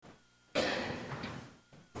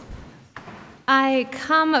I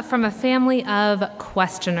come from a family of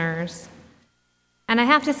questioners. And I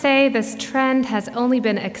have to say, this trend has only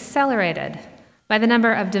been accelerated by the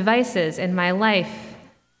number of devices in my life,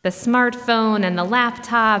 the smartphone and the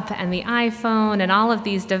laptop and the iPhone and all of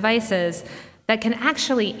these devices that can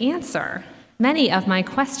actually answer many of my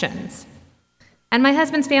questions. And my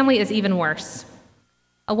husband's family is even worse.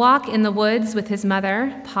 A walk in the woods with his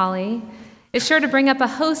mother, Polly, is sure to bring up a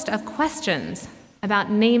host of questions about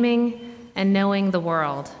naming and knowing the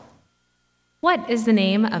world. What is the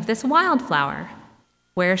name of this wildflower?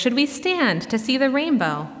 Where should we stand to see the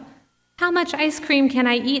rainbow? How much ice cream can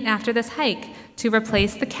I eat after this hike to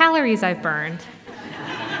replace the calories I've burned?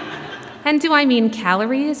 And do I mean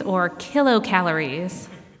calories or kilocalories?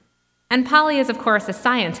 And Polly is, of course, a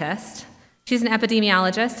scientist. She's an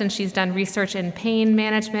epidemiologist, and she's done research in pain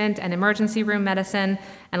management and emergency room medicine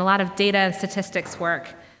and a lot of data and statistics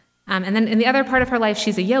work. And then in the other part of her life,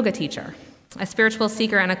 she's a yoga teacher, a spiritual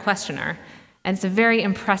seeker, and a questioner. And it's a very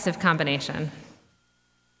impressive combination.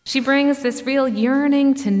 She brings this real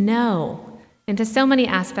yearning to know into so many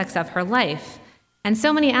aspects of her life and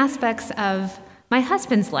so many aspects of my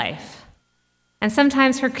husband's life. And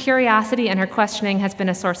sometimes her curiosity and her questioning has been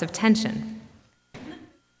a source of tension.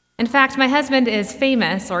 In fact, my husband is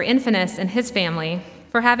famous or infamous in his family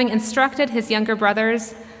for having instructed his younger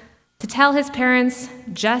brothers to tell his parents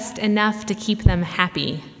just enough to keep them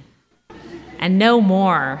happy and no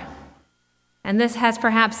more. And this has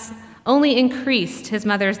perhaps only increased his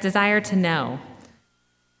mother's desire to know.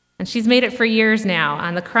 And she's made it for years now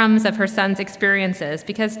on the crumbs of her son's experiences,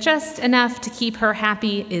 because just enough to keep her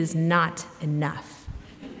happy is not enough.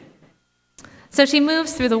 So she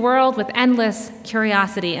moves through the world with endless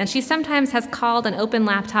curiosity, and she sometimes has called an open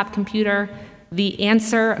laptop computer the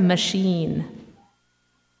answer machine.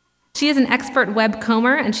 She is an expert web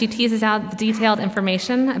comber, and she teases out the detailed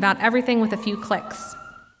information about everything with a few clicks.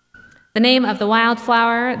 The name of the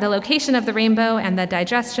wildflower, the location of the rainbow, and the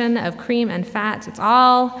digestion of cream and fat, it's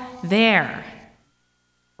all there.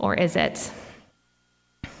 Or is it?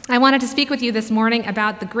 I wanted to speak with you this morning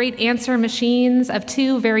about the great answer machines of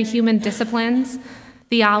two very human disciplines,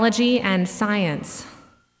 theology and science.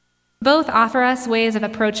 Both offer us ways of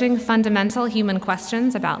approaching fundamental human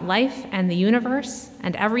questions about life and the universe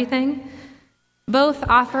and everything. Both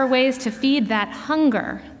offer ways to feed that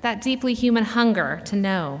hunger, that deeply human hunger to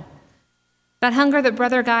know. That hunger that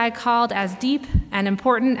Brother Guy called as deep and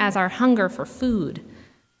important as our hunger for food.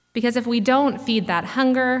 Because if we don't feed that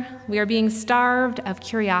hunger, we are being starved of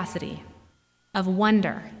curiosity, of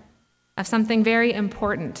wonder, of something very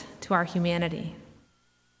important to our humanity.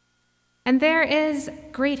 And there is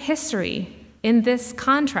great history in this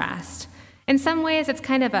contrast. In some ways, it's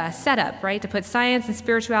kind of a setup, right, to put science and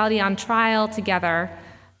spirituality on trial together,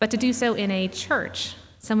 but to do so in a church.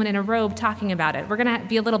 Someone in a robe talking about it. We're going to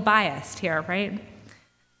be a little biased here, right?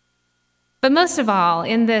 But most of all,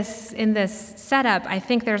 in this setup, I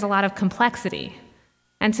think there's a lot of complexity.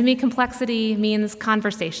 And to me, complexity means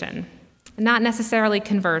conversation, not necessarily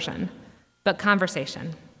conversion, but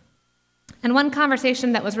conversation. And one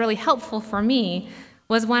conversation that was really helpful for me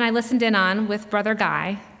was when I listened in on with Brother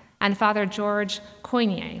Guy and Father George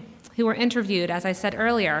Coignet, who were interviewed, as I said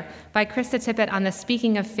earlier, by Krista Tippett on the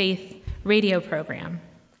Speaking of Faith radio program.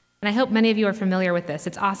 And I hope many of you are familiar with this.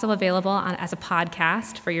 It's also available as a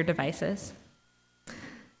podcast for your devices.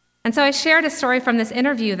 And so I shared a story from this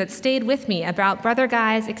interview that stayed with me about Brother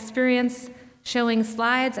Guy's experience showing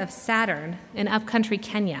slides of Saturn in upcountry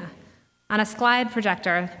Kenya on a slide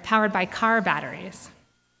projector powered by car batteries.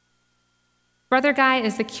 Brother Guy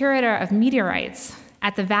is the curator of meteorites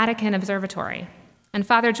at the Vatican Observatory, and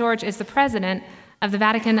Father George is the president of the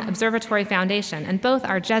Vatican Observatory Foundation, and both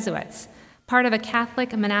are Jesuits, part of a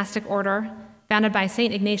Catholic monastic order founded by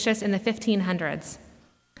St. Ignatius in the 1500s.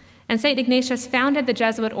 And St. Ignatius founded the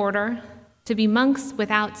Jesuit order to be monks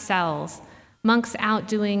without cells, monks out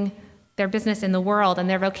doing their business in the world, and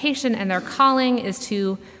their vocation and their calling is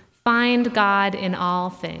to find God in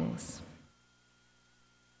all things.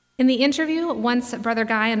 In the interview, once Brother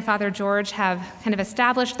Guy and Father George have kind of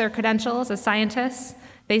established their credentials as scientists,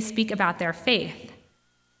 they speak about their faith.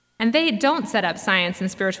 And they don't set up science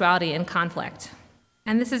and spirituality in conflict.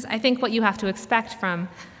 And this is, I think, what you have to expect from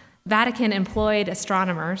Vatican-employed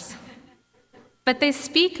astronomers. But they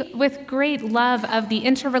speak with great love of the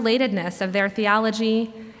interrelatedness of their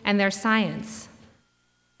theology and their science,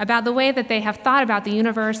 about the way that they have thought about the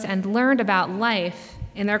universe and learned about life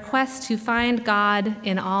in their quest to find God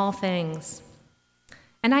in all things.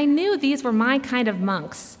 And I knew these were my kind of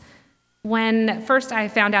monks when first I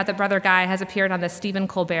found out that Brother Guy has appeared on the Stephen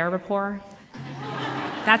Colbert Report.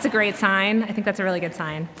 That's a great sign. I think that's a really good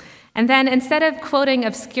sign. And then instead of quoting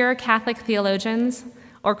obscure Catholic theologians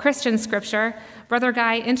or Christian scripture, Brother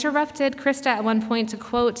Guy interrupted Krista at one point to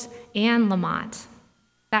quote Anne Lamott,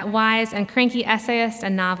 that wise and cranky essayist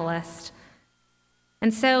and novelist.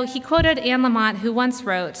 And so he quoted Anne Lamott, who once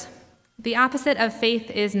wrote, "The opposite of faith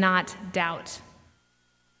is not doubt.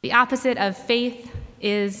 The opposite of faith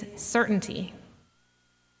is certainty."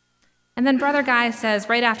 And then Brother Guy says,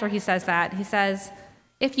 right after he says that, he says,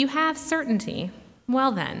 "If you have certainty,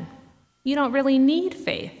 well then, you don't really need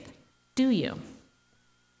faith, do you?"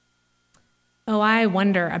 Oh, I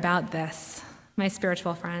wonder about this, my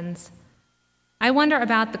spiritual friends. I wonder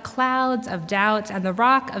about the clouds of doubt and the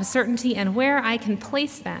rock of certainty and where I can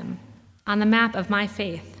place them on the map of my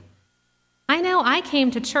faith. I know I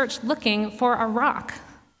came to church looking for a rock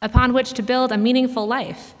upon which to build a meaningful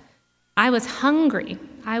life. I was hungry.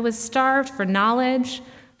 I was starved for knowledge,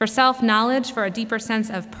 for self-knowledge, for a deeper sense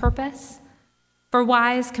of purpose, for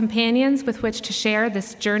wise companions with which to share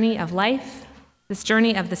this journey of life, this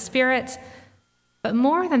journey of the Spirit. But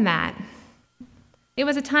more than that, it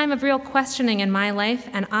was a time of real questioning in my life,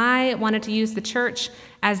 and I wanted to use the church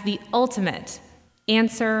as the ultimate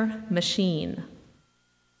answer machine.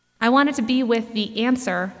 I wanted to be with the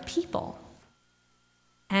answer people.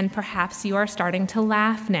 And perhaps you are starting to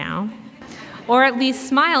laugh now, or at least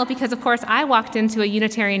smile, because of course I walked into a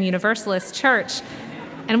Unitarian Universalist church,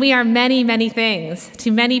 and we are many, many things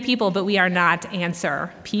to many people, but we are not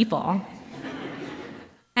answer people.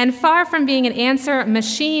 And far from being an answer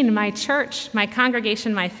machine, my church, my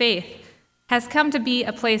congregation, my faith, has come to be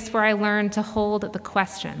a place where I learn to hold the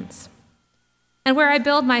questions and where I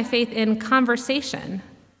build my faith in conversation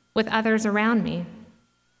with others around me.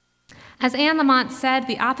 As Anne Lamott said,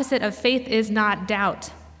 the opposite of faith is not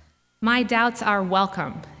doubt. My doubts are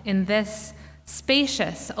welcome in this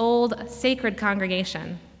spacious, old, sacred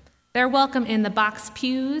congregation. They're welcome in the box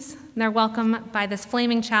pews, and they're welcome by this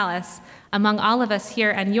flaming chalice among all of us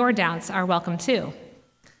here, and your doubts are welcome too.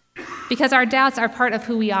 Because our doubts are part of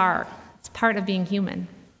who we are. It's part of being human.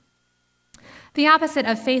 The opposite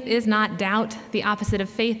of faith is not doubt. The opposite of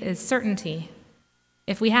faith is certainty.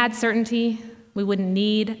 If we had certainty, we wouldn't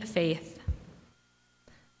need faith.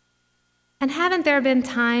 And haven't there been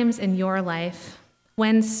times in your life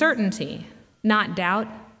when certainty, not doubt,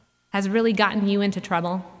 has really gotten you into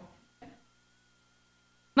trouble?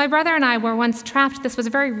 My brother and I were once trapped, this was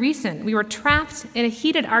very recent, we were trapped in a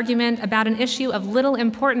heated argument about an issue of little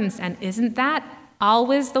importance, and isn't that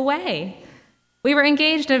always the way? We were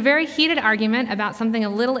engaged in a very heated argument about something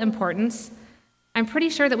of little importance. I'm pretty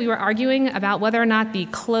sure that we were arguing about whether or not the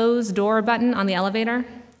close door button on the elevator,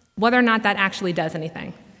 whether or not that actually does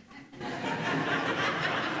anything.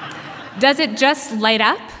 Does it just light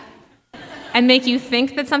up and make you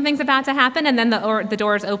think that something's about to happen, and then the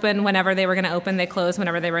doors open whenever they were going to open, they close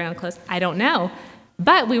whenever they were going to close? I don't know.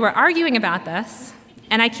 But we were arguing about this,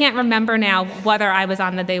 and I can't remember now whether I was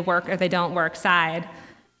on the they work or they don't work side.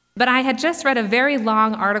 But I had just read a very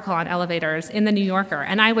long article on elevators in the New Yorker,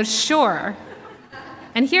 and I was sure,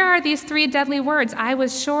 and here are these 3 deadly words, I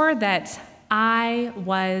was sure that I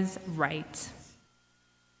was right.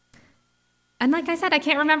 And like I said, I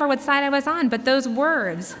can't remember what side I was on, but those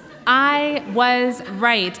words, I was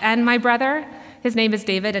right. And my brother, his name is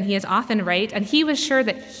David, and he is often right, and he was sure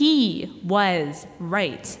that he was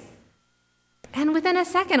right. And within a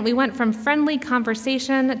second, we went from friendly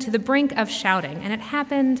conversation to the brink of shouting, and it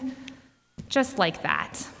happened just like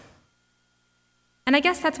that. And I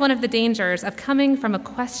guess that's one of the dangers of coming from a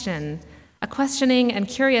questioning and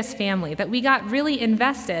curious family, that we got really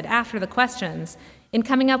invested after the questions in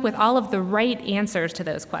coming up with all of the right answers to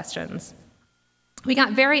those questions. We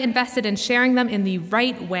got very invested in sharing them in the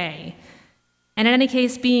right way, and in any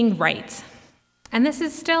case, being right. And this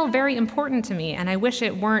is still very important to me, and I wish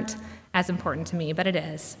it weren't as important to me, but it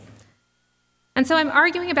is. And so I'm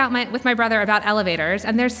arguing with my brother about elevators,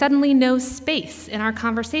 and there's suddenly no space in our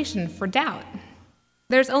conversation for doubt.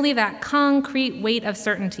 There's only that concrete weight of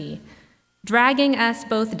certainty, dragging us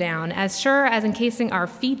both down, as sure as encasing our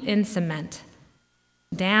feet in cement.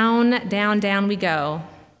 Down, down, down we go.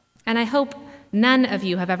 And I hope none of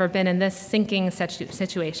you have ever been in this sinking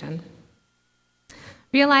situation.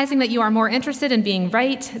 Realizing that you are more interested in being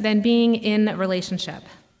right than being in a relationship.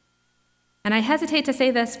 And I hesitate to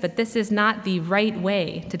say this, but this is not the right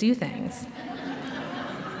way to do things.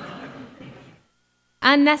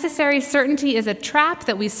 Unnecessary certainty is a trap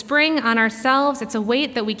that we spring on ourselves. It's a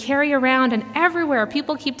weight that we carry around, and everywhere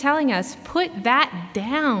people keep telling us, put that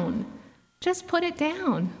down. Just put it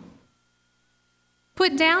down.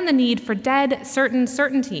 Put down the need for dead, certain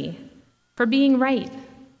certainty, for being right,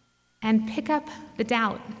 and pick up the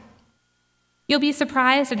doubt. You'll be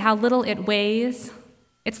surprised at how little it weighs.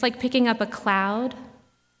 It's like picking up a cloud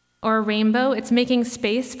or a rainbow. It's making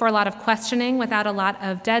space for a lot of questioning without a lot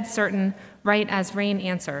of dead certain right as rain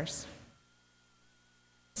answers.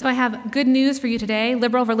 So I have good news for you today.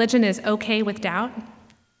 Liberal religion is okay with doubt.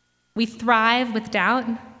 We thrive with doubt.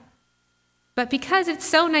 But because it's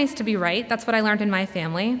so nice to be right, that's what I learned in my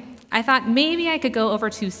family, I thought maybe I could go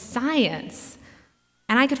over to science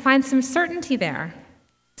and I could find some certainty there,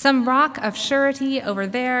 some rock of surety over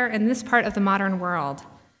there in this part of the modern world.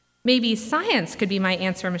 Maybe science could be my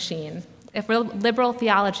answer machine if liberal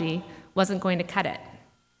theology wasn't going to cut it.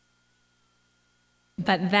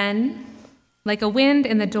 But then, like a wind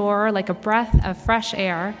in the door, like a breath of fresh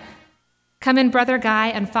air, come in Brother Guy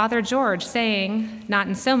and Father George saying, not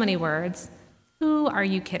in so many words, "Who are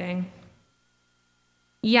you kidding?"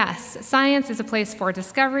 Yes, science is a place for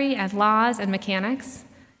discovery and laws and mechanics.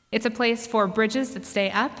 It's a place for bridges that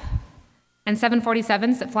stay up and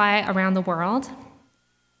 747s that fly around the world.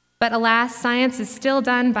 But alas, science is still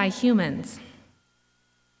done by humans.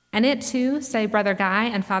 And it too, say Brother Guy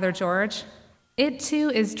and Father George, it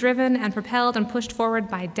too is driven and propelled and pushed forward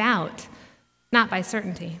by doubt, not by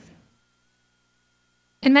certainty.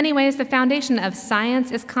 In many ways, the foundation of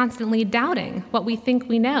science is constantly doubting what we think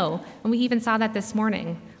we know, and we even saw that this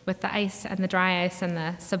morning with the ice and the dry ice and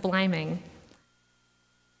the subliming.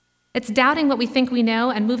 It's doubting what we think we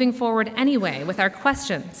know and moving forward anyway with our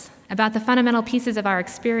questions about the fundamental pieces of our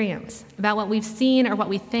experience, about what we've seen or what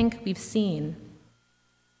we think we've seen.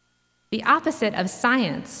 The opposite of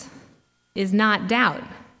science is not doubt.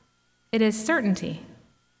 It is certainty.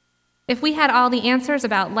 If we had all the answers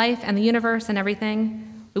about life and the universe and everything,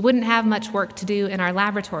 we wouldn't have much work to do in our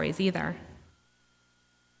laboratories either.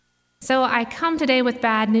 So I come today with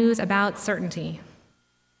bad news about certainty.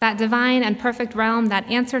 That divine and perfect realm, that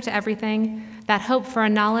answer to everything, that hope for a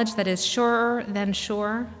knowledge that is surer than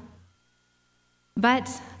sure.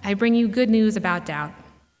 But I bring you good news about doubt.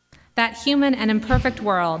 That human and imperfect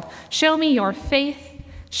world, show me your faith,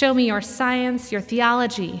 show me your science, your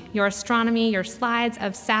theology, your astronomy, your slides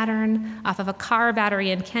of Saturn off of a car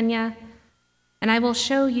battery in Kenya, and I will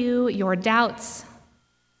show you your doubts,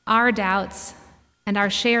 and our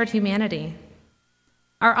shared humanity,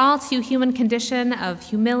 our all too human condition of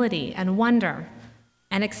humility and wonder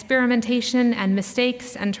and experimentation and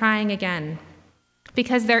mistakes and trying again,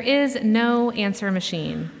 because there is no answer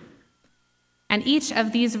machine. And each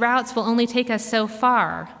of these routes will only take us so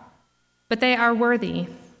far, but they are worthy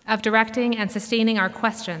of directing and sustaining our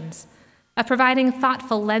questions, of providing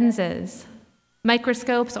thoughtful lenses,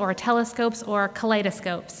 microscopes or telescopes or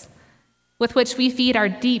kaleidoscopes, with which we feed our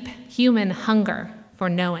deep human hunger for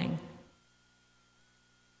knowing.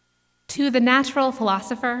 To the natural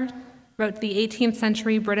philosopher, wrote the 18th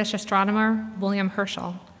century British astronomer William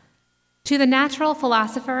Herschel, to the natural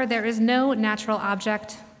philosopher, there is no natural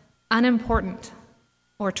object unimportant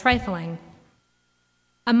or trifling.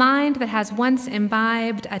 A mind that has once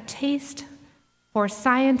imbibed a taste for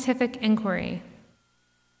scientific inquiry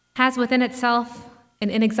has within itself an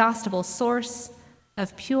inexhaustible source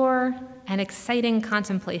of pure and exciting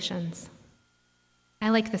contemplations. I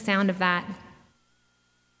like the sound of that.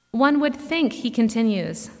 One would think, he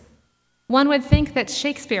continues, one would think that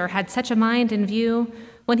Shakespeare had such a mind in view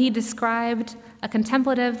when he described a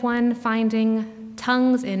contemplative one finding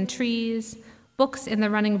tongues in trees, books in the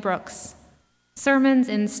running brooks, sermons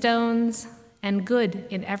in stones, and good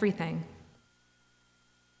in everything.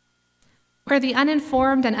 Where the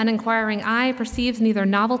uninformed and uninquiring eye perceives neither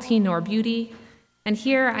novelty nor beauty, and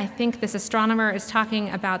here I think this astronomer is talking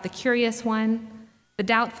about the curious one, the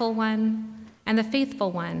doubtful one, and the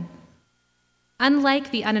faithful one. Unlike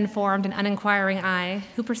the uninformed and uninquiring eye,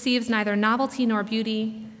 who perceives neither novelty nor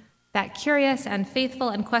beauty, that curious and faithful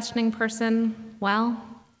and questioning person, well,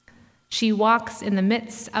 she walks in the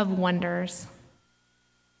midst of wonders.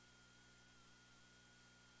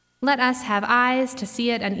 Let us have eyes to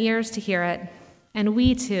see it and ears to hear it, and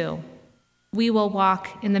we too, we will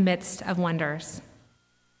walk in the midst of wonders.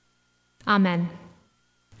 Amen,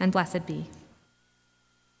 and blessed be.